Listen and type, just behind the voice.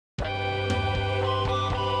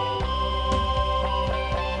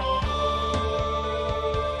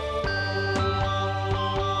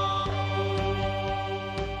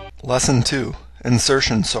Lesson 2.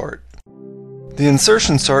 Insertion Sort. The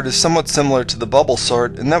insertion sort is somewhat similar to the bubble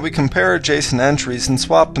sort in that we compare adjacent entries and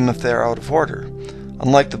swap them if they are out of order.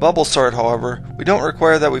 Unlike the bubble sort, however, we don't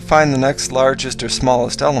require that we find the next largest or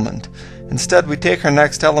smallest element. Instead, we take our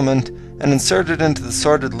next element and insert it into the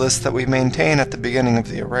sorted list that we maintain at the beginning of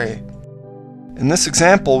the array. In this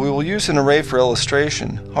example, we will use an array for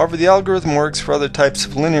illustration. However, the algorithm works for other types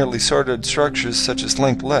of linearly sorted structures such as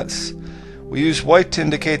linked lists. We use white to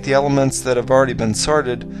indicate the elements that have already been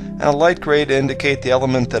sorted, and a light gray to indicate the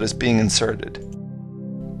element that is being inserted.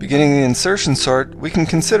 Beginning the insertion sort, we can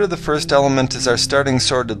consider the first element as our starting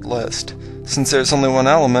sorted list. Since there is only one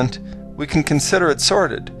element, we can consider it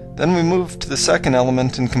sorted. Then we move to the second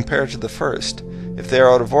element and compare to the first. If they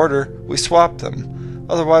are out of order, we swap them.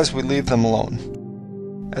 Otherwise, we leave them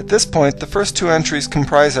alone. At this point, the first two entries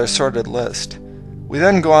comprise our sorted list. We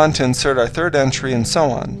then go on to insert our third entry and so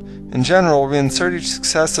on. In general, we insert each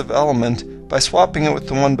successive element by swapping it with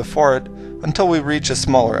the one before it until we reach a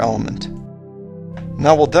smaller element.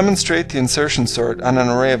 Now we'll demonstrate the insertion sort on an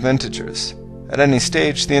array of integers. At any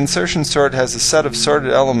stage, the insertion sort has a set of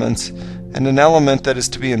sorted elements and an element that is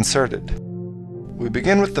to be inserted. We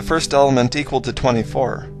begin with the first element equal to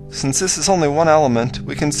 24. Since this is only one element,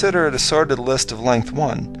 we consider it a sorted list of length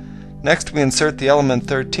 1. Next, we insert the element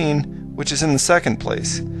 13, which is in the second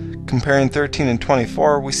place. Comparing 13 and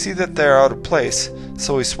 24, we see that they are out of place,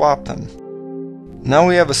 so we swap them. Now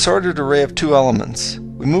we have a sorted array of two elements.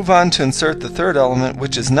 We move on to insert the third element,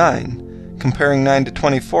 which is 9. Comparing 9 to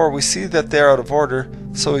 24, we see that they are out of order,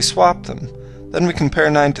 so we swap them. Then we compare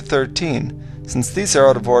 9 to 13. Since these are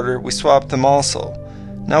out of order, we swap them also.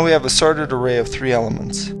 Now we have a sorted array of 3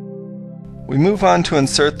 elements. We move on to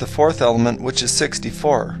insert the fourth element, which is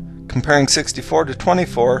 64. Comparing 64 to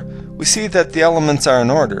 24, we see that the elements are in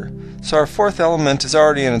order, so our fourth element is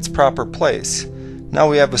already in its proper place. Now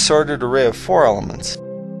we have a sorted array of 4 elements.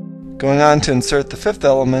 Going on to insert the fifth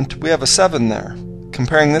element, we have a 7 there.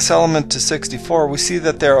 Comparing this element to 64, we see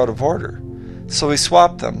that they are out of order, so we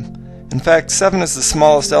swap them. In fact, 7 is the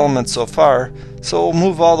smallest element so far, so we'll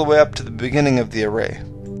move all the way up to the beginning of the array.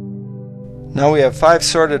 Now we have 5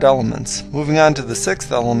 sorted elements. Moving on to the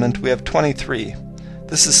sixth element, we have 23.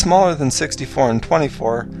 This is smaller than 64 and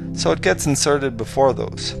 24, so it gets inserted before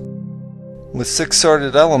those. With 6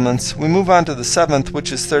 sorted elements, we move on to the seventh,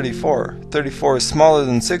 which is 34. 34 is smaller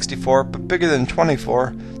than 64, but bigger than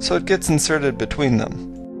 24, so it gets inserted between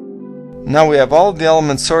them. Now we have all of the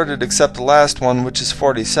elements sorted except the last one, which is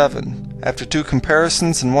 47. After 2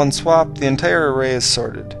 comparisons and 1 swap, the entire array is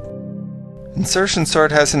sorted. Insertion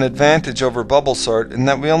sort has an advantage over bubble sort in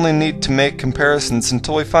that we only need to make comparisons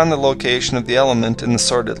until we find the location of the element in the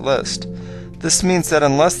sorted list. This means that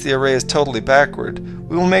unless the array is totally backward,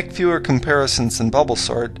 we will make fewer comparisons than bubble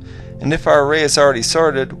sort, and if our array is already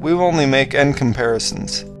sorted, we will only make n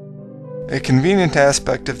comparisons. A convenient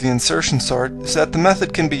aspect of the insertion sort is that the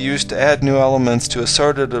method can be used to add new elements to a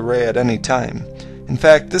sorted array at any time. In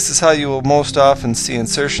fact, this is how you will most often see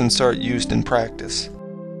insertion sort used in practice.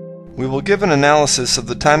 We will give an analysis of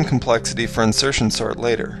the time complexity for insertion sort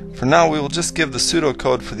later. For now, we will just give the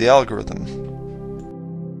pseudocode for the algorithm.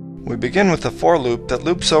 We begin with a for loop that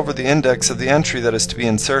loops over the index of the entry that is to be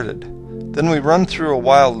inserted. Then we run through a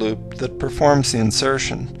while loop that performs the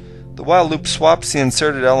insertion. The while loop swaps the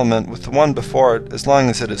inserted element with the one before it as long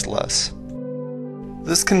as it is less.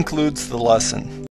 This concludes the lesson.